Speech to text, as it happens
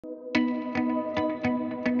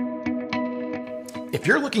If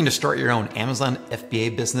you're looking to start your own Amazon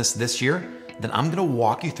FBA business this year, then I'm gonna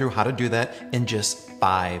walk you through how to do that in just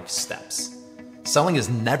 5 steps. Selling has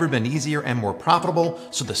never been easier and more profitable,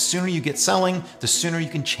 so the sooner you get selling, the sooner you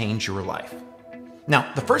can change your life. Now,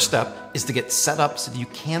 the first step is to get set up so that you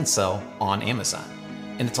can sell on Amazon.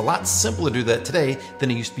 And it's a lot simpler to do that today than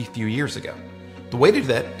it used to be a few years ago. The way to do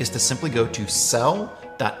that is to simply go to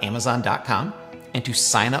sell.amazon.com and to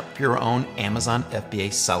sign up for your own Amazon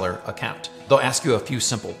FBA seller account. They'll ask you a few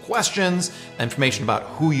simple questions, information about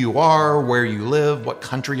who you are, where you live, what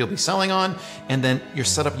country you'll be selling on, and then you're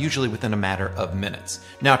set up usually within a matter of minutes.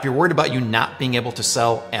 Now, if you're worried about you not being able to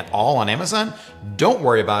sell at all on Amazon, don't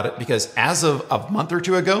worry about it, because as of a month or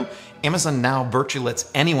two ago, Amazon now virtually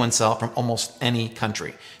lets anyone sell from almost any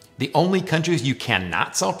country. The only countries you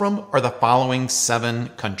cannot sell from are the following 7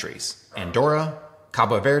 countries: Andorra,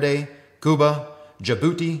 Cabo Verde, Cuba,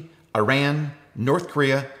 Djibouti, Iran, North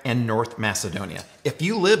Korea, and North Macedonia. If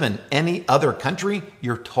you live in any other country,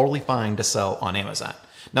 you're totally fine to sell on Amazon.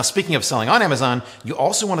 Now, speaking of selling on Amazon, you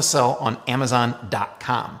also want to sell on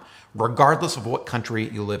Amazing.com, regardless of what country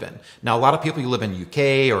you live in. Now, a lot of people, you live in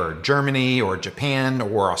UK or Germany or Japan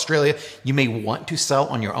or Australia, you may want to sell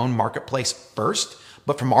on your own marketplace first.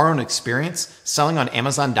 But from our own experience, selling on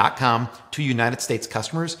Amazon.com to United States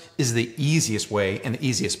customers is the easiest way and the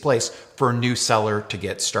easiest place for a new seller to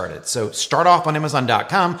get started. So start off on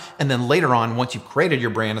Amazon.com, and then later on, once you've created your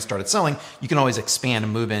brand and started selling, you can always expand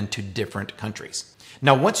and move into different countries.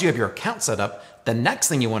 Now, once you have your account set up, the next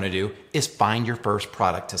thing you want to do is find your first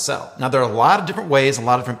product to sell. Now, there are a lot of different ways, a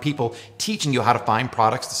lot of different people teaching you how to find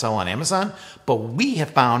products to sell on Amazon, but we have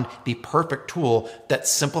found the perfect tool that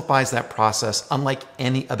simplifies that process unlike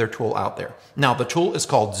any other tool out there. Now, the tool is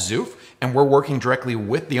called Zoof, and we're working directly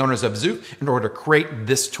with the owners of Zoof in order to create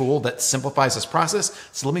this tool that simplifies this process.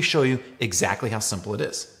 So let me show you exactly how simple it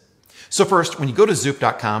is. So first, when you go to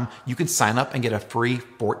Zoof.com, you can sign up and get a free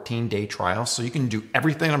 14-day trial. So you can do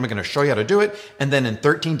everything. I'm going to show you how to do it. And then in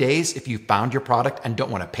 13 days, if you found your product and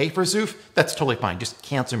don't want to pay for Zoof, that's totally fine. Just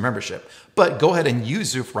cancel your membership. But go ahead and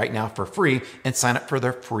use Zoof right now for free and sign up for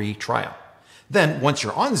their free trial. Then once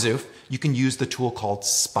you're on Zoof, you can use the tool called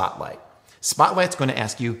Spotlight. Spotlight's going to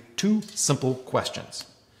ask you 2 simple questions.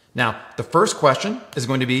 Now, the first question is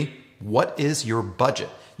going to be, what is your budget?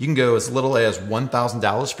 You can go as little as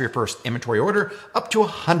 $1,000 for your first inventory order up to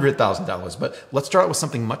 $100,000. But let's start with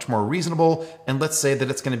something much more reasonable. And let's say that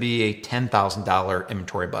it's going to be a $10,000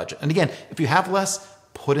 inventory budget. And again, if you have less,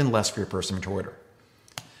 put in less for your first inventory order.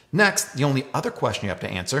 Next, the only other question you have to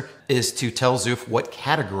answer is to tell Zoof what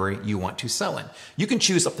category you want to sell in. You can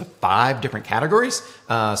choose up to 5 different categories,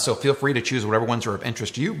 so feel free to choose whatever ones are of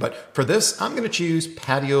interest to you. But for this, I'm going to choose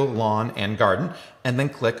patio, lawn, and garden, and then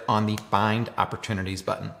click on the Find Opportunities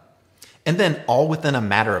button. And then all within a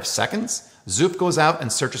matter of seconds, Zoof goes out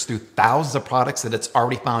and searches through thousands of products that it's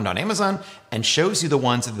already found on Amazon and shows you the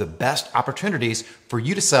ones that are the best opportunities for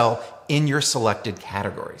you to sell in your selected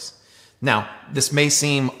categories. Now, this may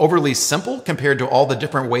seem overly simple compared to all the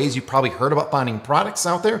different ways you've probably heard about finding products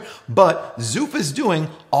out there, but Zoof is doing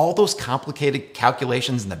all those complicated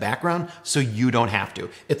calculations in the background so you don't have to.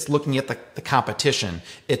 It's looking at the competition.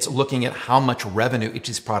 It's looking at how much revenue each of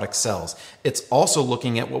these products sells. It's also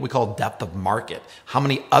looking at what we call depth of market, how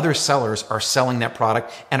many other sellers are selling that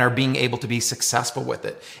product and are being able to be successful with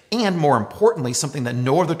it. And more importantly, something that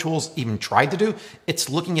no other tools even tried to do, it's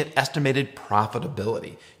looking at estimated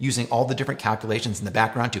profitability, using all the different calculations in the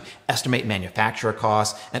background to estimate manufacturer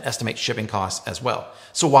costs and estimate shipping costs as well.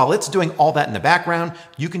 So while it's doing all that in the background,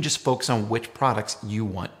 you can just focus on which products you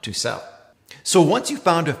want to sell. So once you've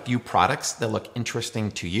found a few products that look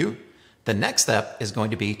interesting to you, the next step is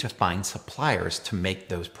going to be to find suppliers to make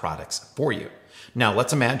those products for you. Now,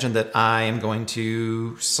 let's imagine that I am going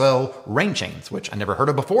to sell rain chains, which I never heard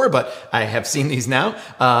of before, but I have seen these now.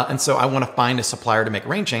 And so I want to find a supplier to make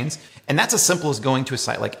rain chains. And that's as simple as going to a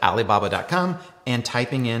site like Alibaba.com and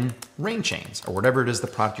typing in rain chains or whatever it is the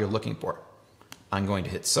product you're looking for. I'm going to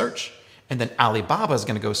hit search. And then Alibaba is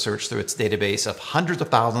going to go search through its database of hundreds of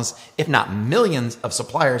thousands, if not millions of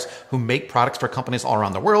suppliers who make products for companies all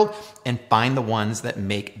around the world and find the ones that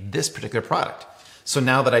make this particular product. So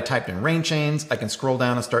now that I typed in rain chains, I can scroll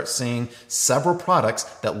down and start seeing several products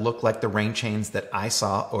that look like the rain chains that I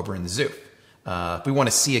saw over in Zoof. If we want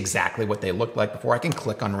to see exactly what they look like before, I can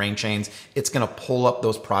click on rain chains. It's going to pull up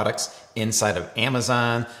those products inside of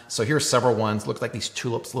Amazon. So here's several ones. Look like these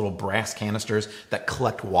tulips, little brass canisters that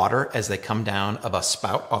collect water as they come down of a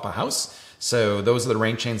spout off a house. So those are the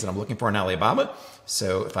rain chains that I'm looking for in Alibaba.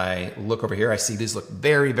 So if I look over here, I see these look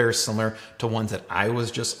very, very similar to ones that I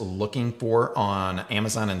was just looking for on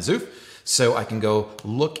Amazon and Zoof. So I can go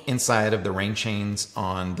look inside of the rain chains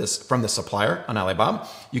on this from the supplier on Alibaba.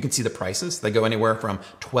 You can see the prices. They go anywhere from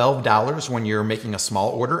 $12 when you're making a small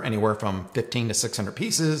order, anywhere from 15 to 600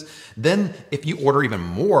 pieces. Then if you order even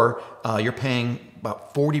more, you're paying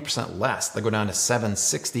about 40% less. They go down to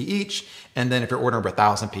 $7.60 each. And then if you're ordering over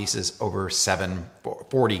 1,000 pieces, over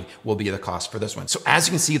 $7.40 will be the cost for this one. So as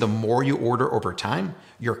you can see, the more you order over time,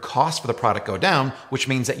 your costs for the product go down, which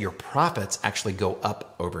means that your profits actually go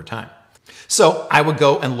up over time. So I would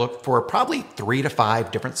go and look for probably 3 to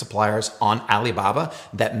 5 different suppliers on Alibaba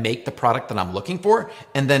that make the product that I'm looking for.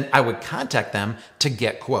 And then I would contact them to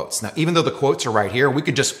get quotes. Now, even though the quotes are right here, we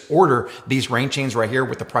could just order these rain chains right here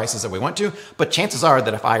with the prices that we want to. But chances are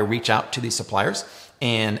that if I reach out to these suppliers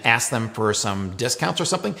and ask them for some discounts or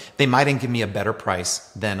something, they might even give me a better price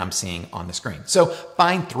than I'm seeing on the screen. So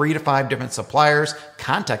find 3 to 5 different suppliers,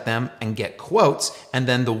 contact them and get quotes. And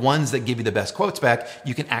then the ones that give you the best quotes back,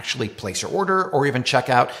 you can actually place your order or even check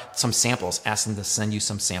out some samples. Ask them to send you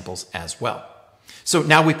some samples as well. So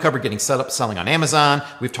now we've covered getting set up selling on Amazon.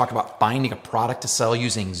 We've talked about finding a product to sell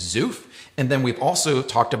using Zoof. And then we've also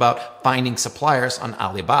talked about finding suppliers on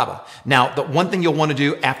Alibaba. Now, the one thing you'll want to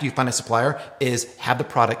do after you find a supplier is have the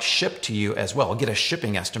product shipped to you as well. Get a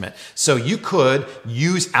shipping estimate. So you could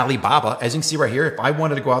use Alibaba. As you can see right here, if I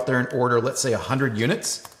wanted to go out there and order, let's say 100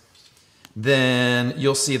 units, then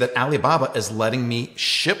you'll see that Alibaba is letting me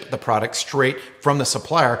ship the product straight from the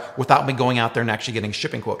supplier without me going out there and actually getting a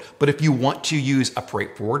shipping quote. But if you want to use a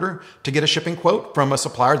freight forwarder to get a shipping quote from a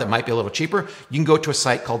supplier that might be a little cheaper, you can go to a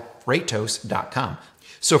site called Freightos.com.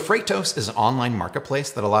 So Freightos is an online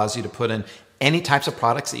marketplace that allows you to put in any types of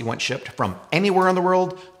products that you want shipped from anywhere in the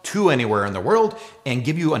world to anywhere in the world and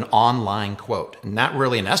give you an online quote. Not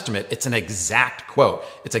really an estimate, it's an exact quote.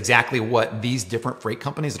 It's exactly what these different freight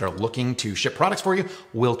companies that are looking to ship products for you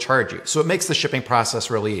will charge you. So it makes the shipping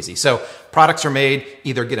process really easy. So products are made,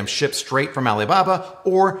 either get them shipped straight from Alibaba,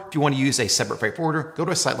 or if you want to use a separate freight forwarder, go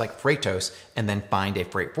to a site like Freightos and then find a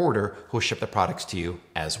freight forwarder who will ship the products to you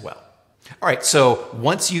as well. All right, so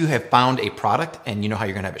once you have found a product and you know how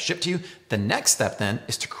you're gonna have it shipped to you, the next step then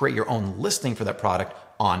is to create your own listing for that product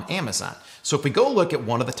on Amazon. So if we go look at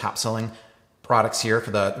one of the top selling products here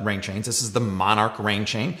for the rain chains, this is the Monarch rain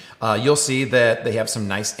chain. You'll see that they have some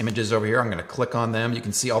nice images over here. I'm gonna click on them. You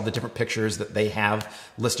can see all the different pictures that they have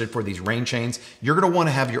listed for these rain chains. You're gonna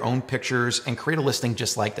wanna have your own pictures and create a listing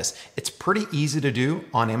just like this. It's pretty easy to do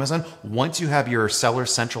on Amazon. Once you have your Seller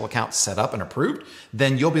Central account set up and approved,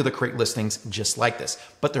 then you'll be able to create listings just like this.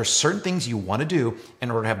 But there's certain things you wanna do in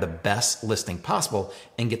order to have the best listing possible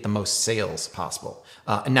and get the most sales possible.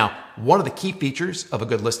 And now, one of the key features of a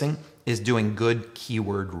good listing is doing good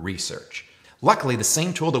keyword research. Luckily, the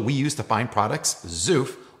same tool that we use to find products,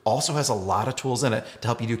 Zoof, also has a lot of tools in it to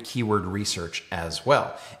help you do keyword research as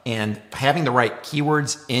well. And having the right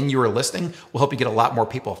keywords in your listing will help you get a lot more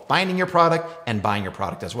people finding your product and buying your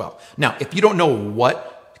product as well. Now, if you don't know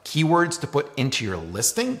what keywords to put into your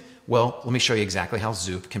listing, well, let me show you exactly how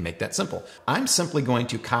Zoof can make that simple. I'm simply going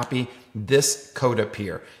to copy this code up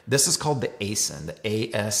here. This is called the ASIN, the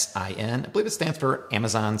A-S-I-N. I believe it stands for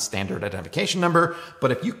Amazon Standard Identification Number.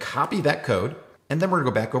 But if you copy that code, and then we're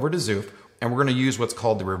gonna go back over to Zoof, and we're gonna use what's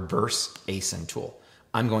called the reverse ASIN tool.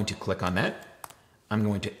 I'm going to click on that. I'm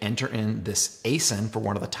going to enter in this ASIN for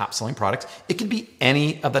one of the top selling products. It can be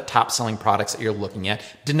any of the top selling products that you're looking at.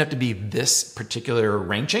 Didn't have to be this particular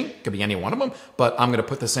rain chain. It could be any one of them, but I'm gonna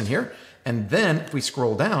put this in here. And then if we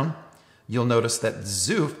scroll down, you'll notice that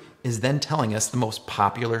Zoof is then telling us the most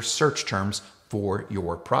popular search terms for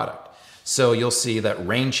your product. So you'll see that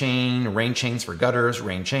rain chains for gutters,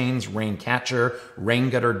 rain chains, rain catcher, rain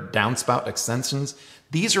gutter downspout extensions.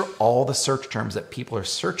 These are all the search terms that people are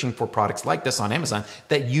searching for products like this on Amazon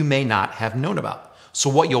that you may not have known about. So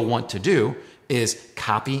what you'll want to do is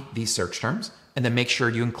copy these search terms and then make sure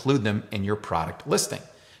you include them in your product listing.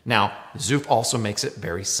 Now, Zoof also makes it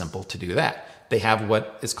very simple to do that. They have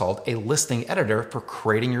what is called a listing editor for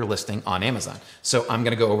creating your listing on Amazon. So I'm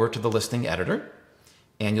gonna go over to the listing editor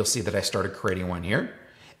and you'll see that I started creating one here.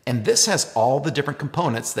 And this has all the different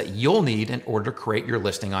components that you'll need in order to create your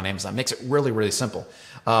listing on Amazon. It makes it really, really simple.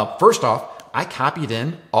 First off, I copied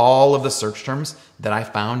in all of the search terms that I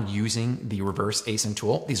found using the reverse ASIN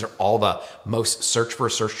tool. These are all the most searched for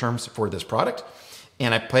search terms for this product.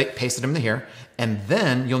 And I pasted them in here. And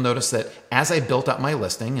then you'll notice that as I built up my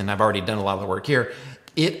listing, and I've already done a lot of the work here,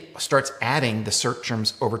 it starts adding the search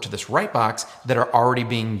terms over to this right box that are already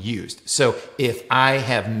being used. So if I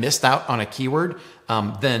have missed out on a keyword,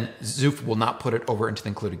 then Zoof will not put it over into the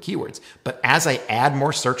included keywords. But as I add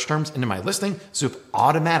more search terms into my listing, Zoof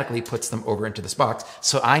automatically puts them over into this box,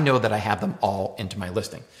 so I know that I have them all into my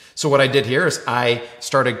listing. So what I did here is I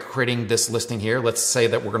started creating this listing here. Let's say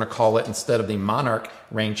that we're going to call it, instead of the Monarch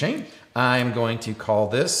rain chain, I'm going to call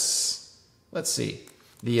this, let's see,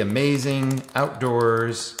 the Amazing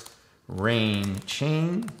Outdoors Rain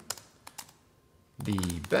Chain,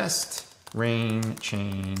 the best rain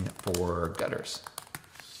chain for gutters.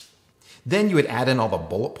 Then you would add in all the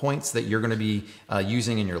bullet points that you're going to be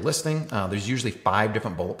using in your listing. There's usually 5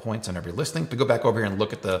 different bullet points on every listing. If you go back over here and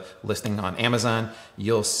look at the listing on Amazon,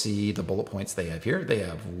 you'll see the bullet points they have here. They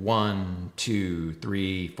have 1, 2,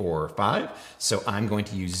 3, 4, 5. So I'm going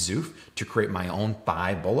to use Zoof to create my own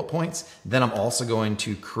 5 bullet points. Then I'm also going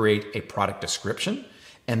to create a product description.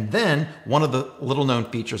 And then one of the little known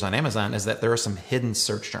features on Amazon is that there are some hidden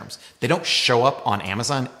search terms. They don't show up on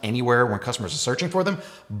Amazon anywhere when customers are searching for them,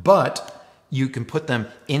 but you can put them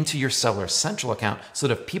into your Seller Central account so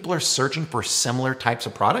that if people are searching for similar types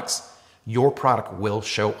of products, your product will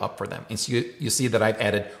show up for them. And so you see that I've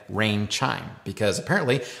added rain chime, because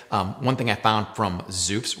apparently one thing I found from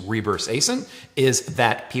Zoof's reverse ASIN is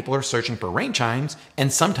that people are searching for rain chimes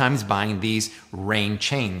and sometimes buying these rain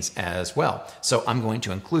chains as well. So I'm going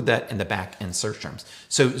to include that in the back end search terms.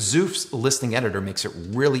 So Zoof's listing editor makes it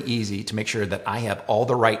really easy to make sure that I have all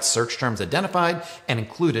the right search terms identified and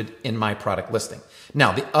included in my product listing.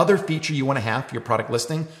 Now, the other feature you want to have for your product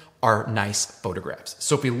listing are nice photographs.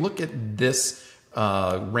 So if we look at this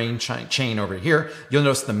rain chain over here, you'll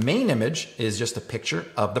notice the main image is just a picture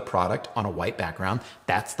of the product on a white background.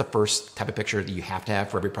 That's the first type of picture that you have to have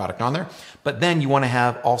for every product on there. But then you want to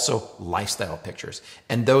have also lifestyle pictures.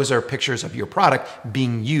 And those are pictures of your product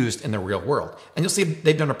being used in the real world. And you'll see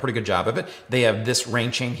they've done a pretty good job of it. They have this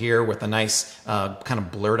rain chain here with a nice kind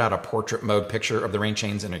of blurred out a portrait mode picture of the rain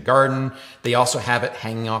chains in a garden. They also have it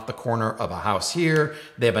hanging off the corner of a house here.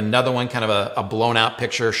 They have another one, kind of a blown out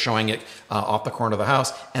picture showing it off the corner of the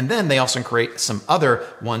house. And then they also create some other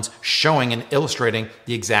ones showing and illustrating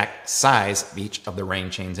the exact size of each of the rain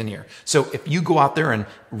chains in here. So if you go out there and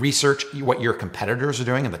research what your competitors are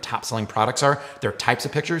doing and the top selling products are, their types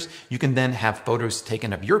of pictures, you can then have photos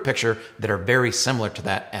taken of your picture that are very similar to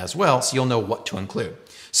that as well, so you'll know what to include.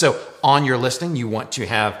 So on your listing, you want to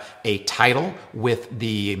have a title with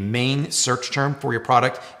the main search term for your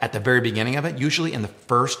product at the very beginning of it, usually in the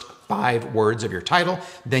first 5 words of your title.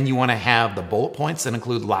 Then you want to have the bullet points that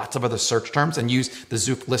include lots of other search terms, and use the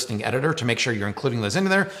Zoof listing editor to make sure you're including those into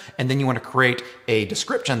there. And then you want to create a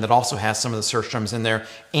description that also has some of the search terms in there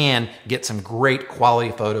and get some great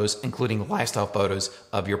quality photos, including lifestyle photos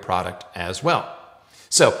of your product as well.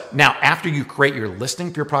 So now after you create your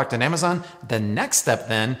listing for your product on Amazon, the next step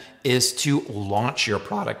then is to launch your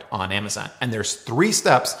product on Amazon. And there's 3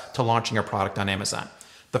 steps to launching your product on Amazon.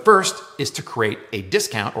 The first is to create a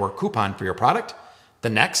discount or a coupon for your product. The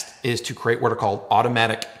next is to create what are called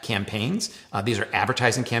automatic campaigns. These are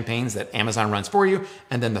advertising campaigns that Amazon runs for you.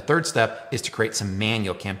 And then the third step is to create some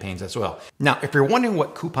manual campaigns as well. Now, if you're wondering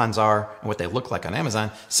what coupons are and what they look like on Amazon,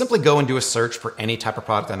 simply go and do a search for any type of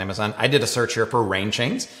product on Amazon. I did a search here for rain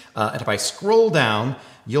chains. And if I scroll down,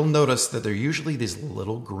 you'll notice that they're usually these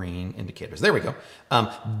little green indicators. There we go.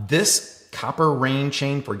 This copper rain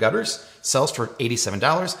chain for gutters sells for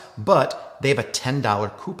 $87, but they have a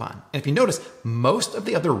 $10 coupon. And if you notice, most of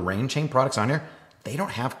the other rain chain products on here, they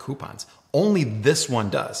don't have coupons. Only this one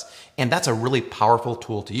does. And that's a really powerful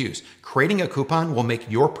tool to use. Creating a coupon will make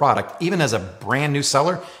your product, even as a brand new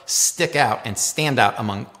seller, stick out and stand out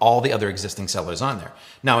among all the other existing sellers on there.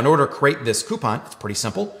 Now, in order to create this coupon, it's pretty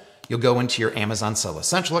simple. You'll go into your Amazon Seller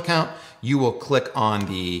Central account. You will click on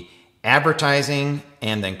the advertising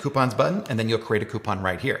and then coupons button, and then you'll create a coupon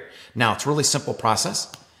right here. Now, it's a really simple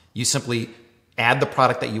process. You simply add the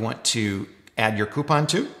product that you want to add your coupon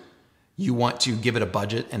to. You want to give it a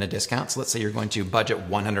budget and a discount. So let's say you're going to budget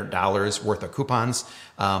 $100 worth of coupons,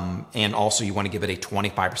 and also you want to give it a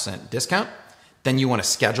 25% discount. Then you want to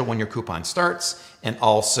schedule when your coupon starts, and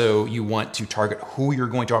also you want to target who you're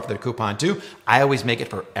going to offer the coupon to. I always make it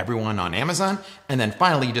for everyone on Amazon. And then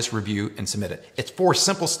finally, you just review and submit it. It's 4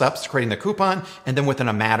 simple steps to creating the coupon, and then within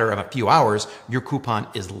a matter of a few hours, your coupon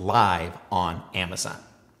is live on Amazon.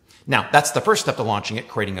 Now, that's the first step to launching it,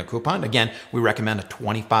 creating a coupon. Again, we recommend a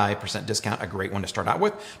 25% discount, a great one to start out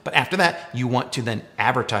with. But after that, you want to then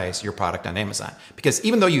advertise your product on Amazon. Because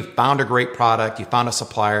even though you found a great product, you found a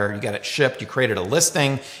supplier, you got it shipped, you created a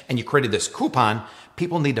listing, and you created this coupon,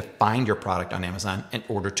 people need to find your product on Amazon in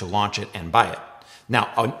order to launch it and buy it. Now,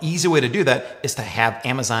 an easy way to do that is to have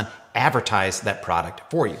Amazon advertise that product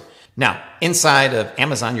for you. Now, inside of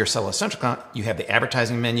Amazon, your Seller Central account, you have the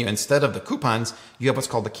advertising menu. Instead of the coupons, you have what's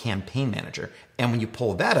called the Campaign Manager. And when you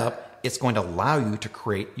pull that up, it's going to allow you to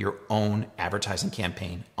create your own advertising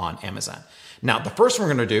campaign on Amazon. Now, the first one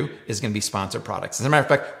we're going to do is going to be sponsored products. As a matter of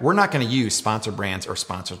fact, we're not going to use sponsored brands or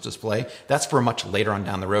sponsored display. That's for much later on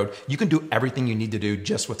down the road. You can do everything you need to do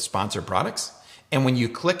just with sponsored products. And when you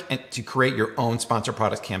click to create your own sponsored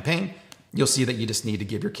products campaign, you'll see that you just need to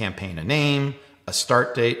give your campaign a name, a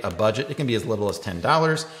start date, a budget. It can be as little as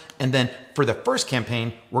 $10. And then for the first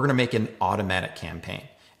campaign, we're going to make an automatic campaign.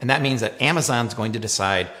 And that means that Amazon's going to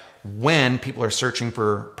decide when people are searching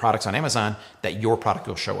for products on Amazon that your product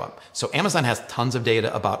will show up. So Amazon has tons of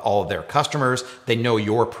data about all of their customers. They know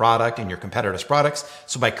your product and your competitors' products.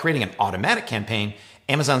 So by creating an automatic campaign,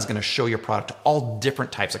 Amazon's going to show your product to all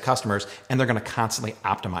different types of customers, and they're going to constantly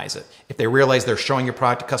optimize it. If they realize they're showing your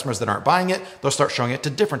product to customers that aren't buying it, they'll start showing it to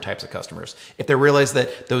different types of customers. If they realize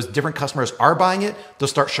that those different customers are buying it, they'll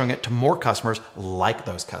start showing it to more customers like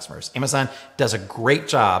those customers. Amazon does a great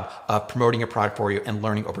job of promoting your product for you and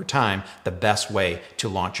learning over time the best way to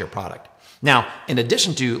launch your product. Now, in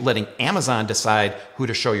addition to letting Amazon decide who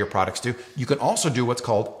to show your products to, you can also do what's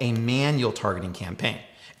called a manual targeting campaign.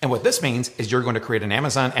 And what this means is you're going to create an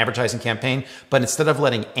Amazon advertising campaign, but instead of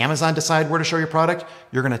letting Amazon decide where to show your product,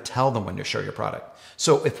 you're going to tell them when to show your product.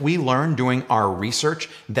 So if we learn doing our research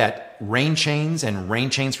that rain chains and rain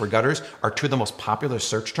chains for gutters are two of the most popular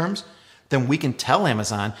search terms, then we can tell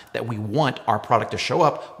Amazon that we want our product to show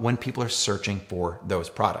up when people are searching for those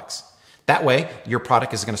products. That way, your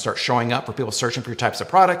product is going to start showing up for people searching for your types of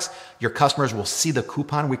products. Your customers will see the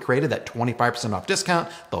coupon we created, that 25% off discount.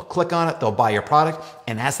 They'll click on it. They'll buy your product.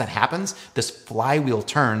 And as that happens, this flywheel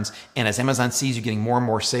turns. And as Amazon sees you getting more and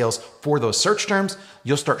more sales for those search terms,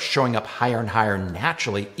 you'll start showing up higher and higher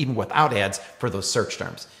naturally, even without ads for those search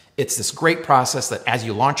terms. It's this great process that as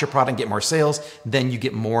you launch your product and get more sales, then you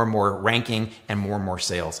get more and more ranking and more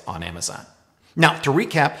sales on Amazon. Now, to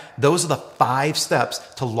recap, those are the 5 steps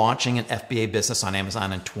to launching an FBA business on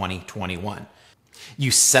Amazon in 2021. You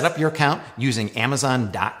set up your account using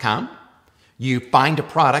Amazing.com. You find a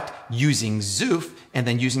product using Zoof and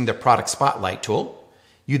then using the product spotlight tool.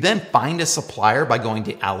 You then find a supplier by going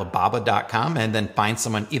to Alibaba.com and then find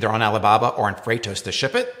someone either on Alibaba or on Freightos to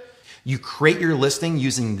ship it. You create your listing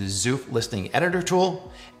using the Zoof listing editor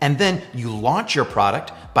tool, and then you launch your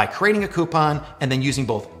product by creating a coupon and then using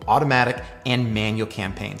both automatic and manual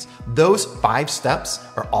campaigns. Those 5 steps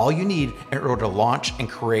are all you need in order to launch and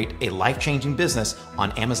create a life-changing business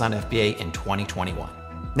on Amazon FBA in 2021.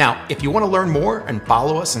 Now, if you want to learn more and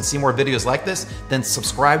follow us and see more videos like this, then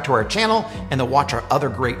subscribe to our channel and then watch our other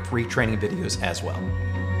great free training videos as well.